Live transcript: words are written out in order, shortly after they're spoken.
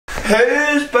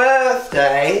Whose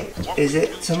birthday is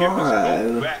it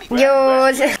tomorrow?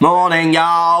 Yours. Morning,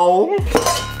 y'all.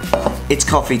 It's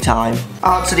coffee time.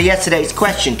 Answer to yesterday's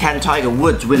question, can Tiger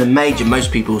Woods win a major? Most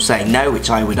people say no, which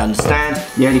I would understand.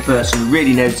 The only person who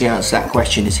really knows the answer to that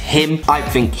question is him. I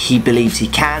think he believes he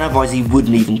can, otherwise he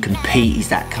wouldn't even compete. He's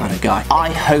that kind of guy.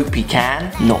 I hope he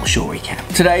can, not sure he can.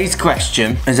 Today's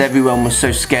question, as everyone was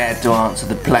so scared to answer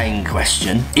the plane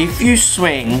question, if you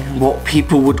swing what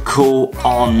people would call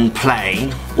on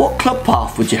plane, what club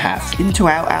path would you have? Into,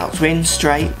 out, out, swing,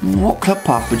 straight? What club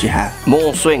path would you have?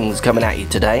 More swings coming at you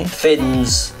today.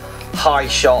 Fins, high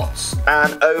shots,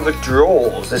 and over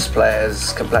draws this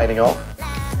player's complaining of.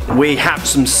 We have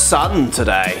some sun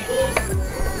today.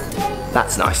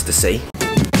 That's nice to see.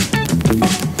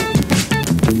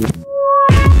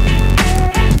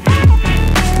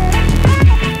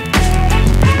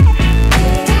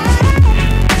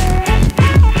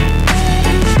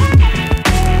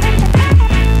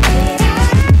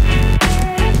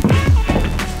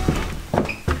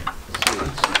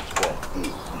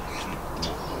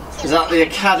 Is that the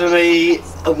Academy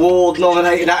Award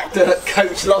nominated actor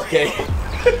Coach Lockie?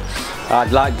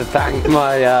 I'd like to thank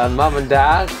my mum and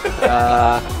dad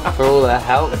for all their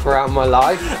help throughout my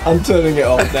life. I'm turning it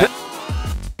off now.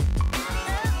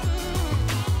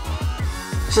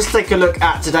 Let's take a look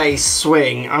at today's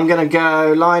swing. I'm going to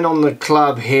go line on the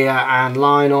club here and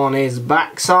line on his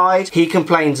backside. He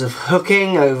complains of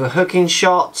hooking, over hooking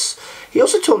shots. He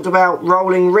also talked about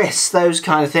rolling wrists, those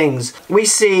kind of things. We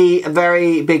see a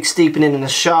very big steepening in the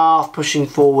shaft, pushing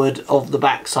forward of the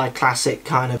backside, classic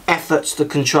kind of efforts to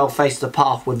control face of the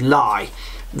path would lie.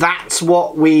 That's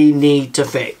what we need to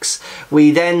fix.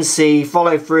 We then see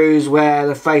follow-throughs where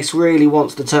the face really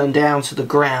wants to turn down to the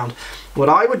ground. What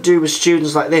I would do with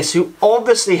students like this, who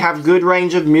obviously have good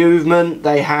range of movement,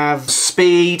 they have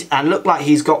speed and look like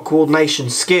he's got coordination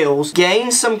skills, gain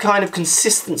some kind of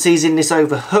consistencies in this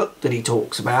overhook that he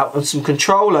talks about and some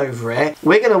control over it.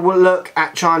 We're going to look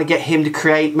at trying to get him to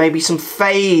create maybe some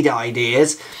fade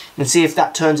ideas and see if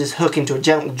that turns his hook into a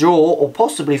gentle draw, or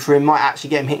possibly for him might actually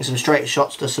get him hitting some straight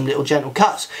shots to some little gentle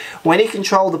cuts. When he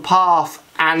controls the path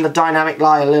and the dynamic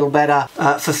lie a little better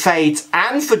for fades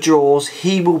and for draws,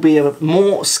 he will be a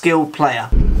more skilled player.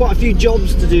 Quite a few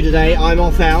jobs to do today. I'm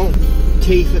off out,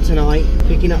 tea for tonight,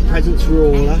 picking up presents for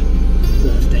Orla,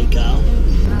 birthday girl,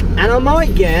 and I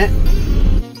might get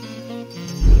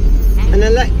an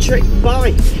electric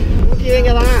bike. What do you think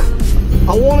of that?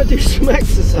 I want to do some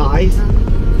exercise,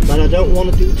 but I don't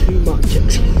want to do too much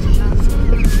exercise.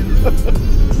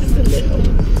 Just a little.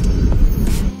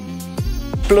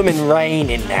 Blooming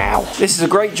raining now. This is a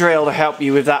great drill to help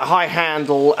you with that high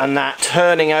handle and that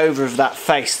turning over of that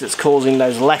face that's causing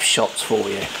those left shots for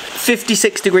you.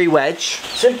 56-degree wedge,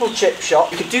 simple chip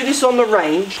shot. You could do this on the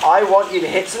range. I want you to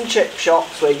hit some chip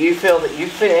shots where you feel that you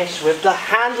finish with the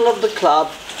handle of the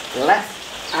club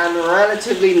left and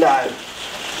relatively low.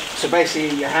 So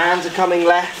basically your hands are coming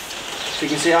left. So you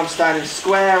can see I'm standing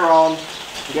square on,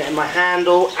 getting my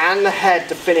handle and the head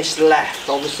to finish left.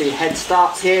 Obviously head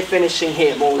starts here, finishing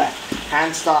here, more left.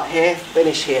 Hands start here,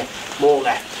 finish here, more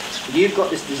left. You've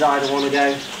got this desire to want to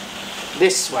go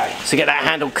this way. So get that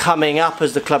handle coming up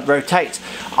as the club rotates.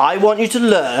 I want you to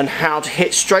learn how to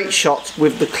hit straight shots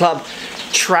with the club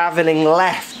travelling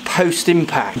left post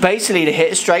impact. Basically to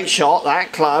hit a straight shot,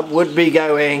 that club would be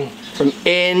going from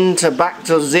in to back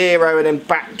to zero and then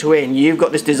back to in. You've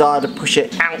got this desire to push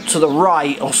it out to the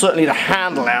right, or certainly the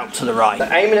handle out to the right. So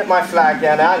aiming at my flag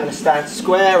down now, I'm going to stand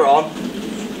square on.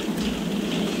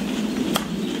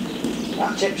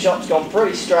 That chip shot's gone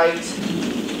pretty straight.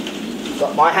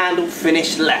 Got my handle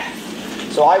finished left.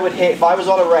 So I would hit, if I was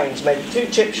on a range, maybe 2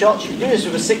 chip shots. You can do this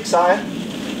with a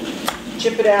 6-iron.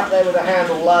 Chip it out there with a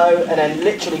handle low and then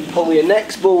literally pull your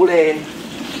next ball in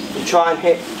and try and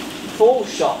hit 4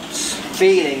 shots,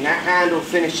 feeling that handle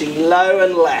finishing low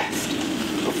and left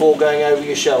before going over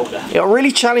your shoulder. It'll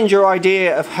really challenge your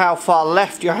idea of how far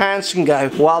left your hands can go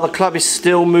while the club is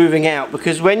still moving out,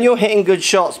 because when you're hitting good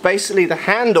shots, basically the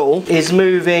handle is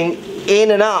moving in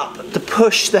and up to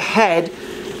push the head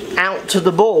out to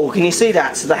the ball. Can you see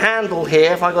that? So the handle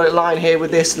here, if I got it lined here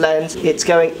with this lens, it's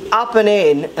going up and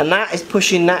in, and that is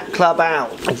pushing that club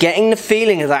out. Getting the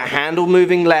feeling of that handle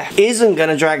moving left isn't going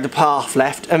to drag the path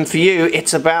left, and for you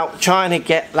it's about trying to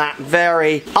get that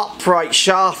very upright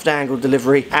shaft angle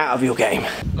delivery out of your game.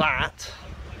 That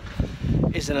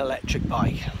is an electric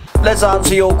bike. Let's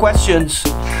answer your questions.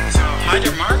 Hi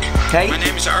there, Mark. Hey. My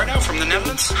name is Arno from the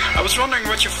Netherlands. I was wondering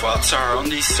what your thoughts are on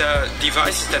these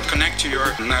devices that connect to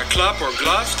your club or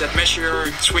glove that measure your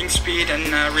swing speed and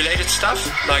related stuff,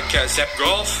 like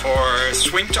AskGolf or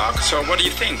Swing Talk. So what do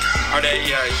you think? Are they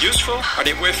useful? Are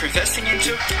they worth investing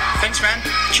into? Thanks, man.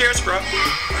 Cheers, bro.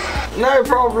 No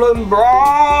problem, bro.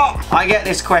 I get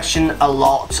this question a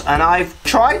lot, and I've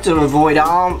tried to avoid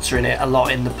answering it a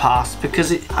lot in the past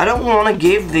because I don't want to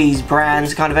give these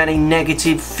brands kind of any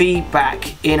negative feedback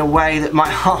in a way that might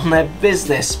harm their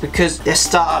business, because they're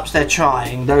startups, they're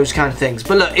trying, those kind of things.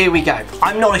 But look, here we go.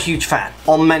 I'm not a huge fan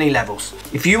on many levels.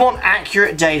 If you want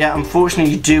accurate data,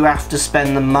 unfortunately you do have to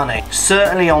spend the money.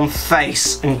 Certainly on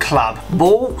face and club.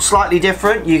 Ball, slightly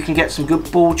different. You can get some good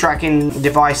ball tracking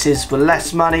devices for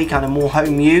less money, kind of more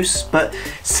home use, but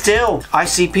still I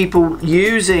see people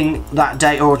using that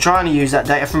data or trying to use that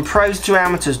data from pros to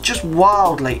amateurs just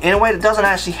wildly in a way that doesn't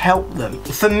actually help them.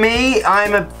 For me,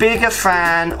 I'm a bigger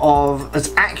fan of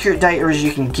as accurate data as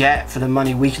you can get for the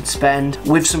money we can spend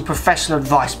with some professional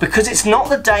advice, because it's not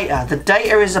the data. The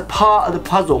data is a part of the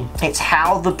puzzle. It's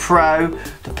how the pro,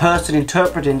 the person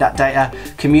interpreting that data,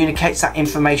 communicates that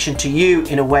information to you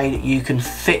in a way that you can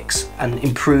fix and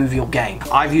improve your game.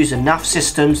 I've used enough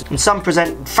systems, and some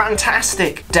present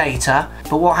fantastic data,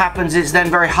 but what happens is then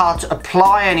very hard to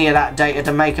apply any of that data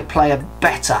to make a player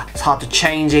better. It's hard to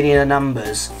change any of the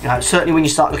numbers. You know, certainly when you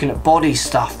start looking at body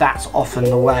stuff, that's often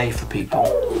the way for people.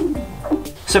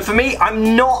 So for me,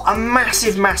 I'm not a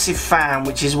massive fan,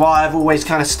 which is why I've always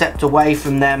kind of stepped away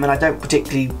from them, and I don't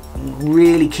particularly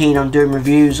really keen on doing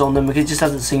reviews on them because it just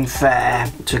doesn't seem fair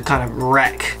to kind of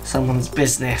wreck someone's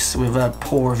business with a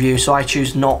poor review, so I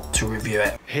choose not to review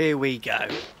it. Here we go.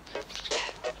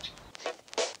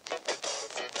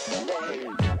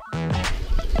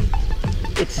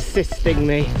 It's assisting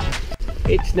me.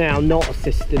 It's now not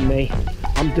assisting me.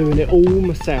 I'm doing it all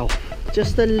myself.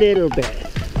 Just a little bit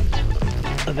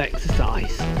of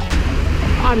exercise.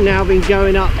 I've now been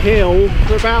going uphill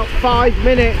for about 5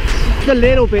 minutes. Just a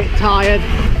little bit tired,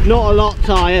 not a lot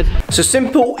tired. So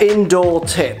simple indoor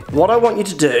tip. What I want you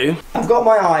to do, I've got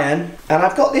my iron and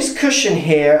I've got this cushion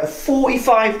here, a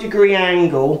 45-degree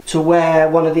angle to where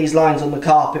one of these lines on the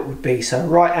carpet would be. So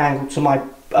right angle to my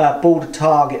ball to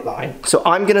target line. So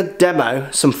I'm going to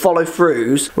demo some follow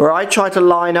throughs where I try to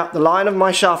line up the line of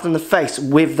my shaft and the face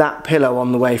with that pillow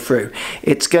on the way through.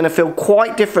 It's going to feel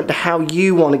quite different to how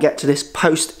you want to get to this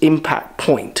post impact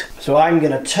point. So I'm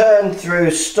going to turn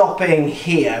through, stopping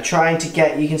here, trying to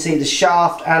get, you can see the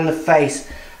shaft and the face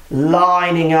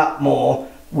lining up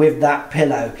more with that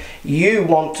pillow. You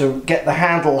want to get the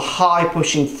handle high,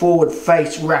 pushing forward,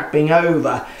 face wrapping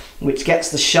over, which gets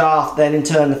the shaft, then in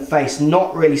turn the face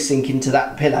not really sink into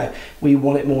that pillow. We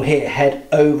want it more here, head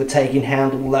overtaking,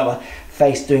 handle lower,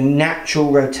 face doing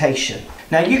natural rotation.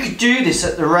 Now you could do this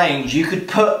at the range. You could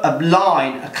put a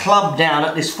line, a club down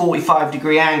at this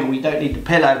 45-degree angle, you don't need the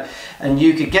pillow, and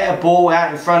you could get a ball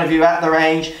out in front of you at the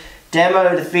range,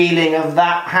 demo the feeling of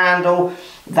that handle,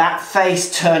 that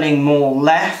face turning more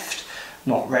left,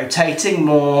 not rotating,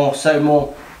 more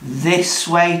this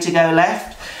way to go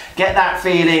left. Get that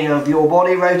feeling of your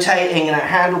body rotating and that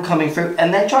handle coming through,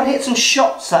 and then try and hit some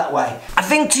shots that way. I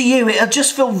think to you it'll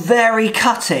just feel very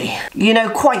cutty, you know,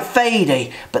 quite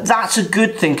fadey, but that's a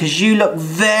good thing because you look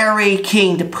very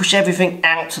keen to push everything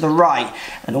out to the right,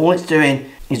 and all it's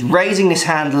doing is raising this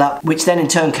handle up, which then in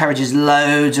turn encourages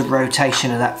loads of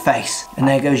rotation of that face. And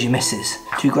there goes your misses.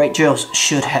 2 great drills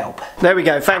should help. There we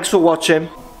go, thanks for watching.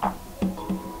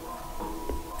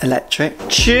 Electric.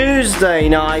 Tuesday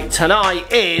night tonight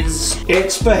is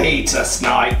It's Fajitas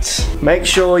night. Make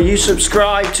sure you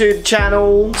subscribe to the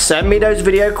channel. Send me those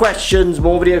video questions.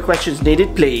 More video questions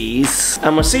needed, please.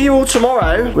 And we'll see you all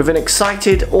tomorrow with an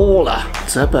excited Orla.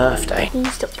 It's her birthday. Can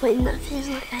you stop putting that thing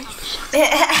on my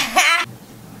face?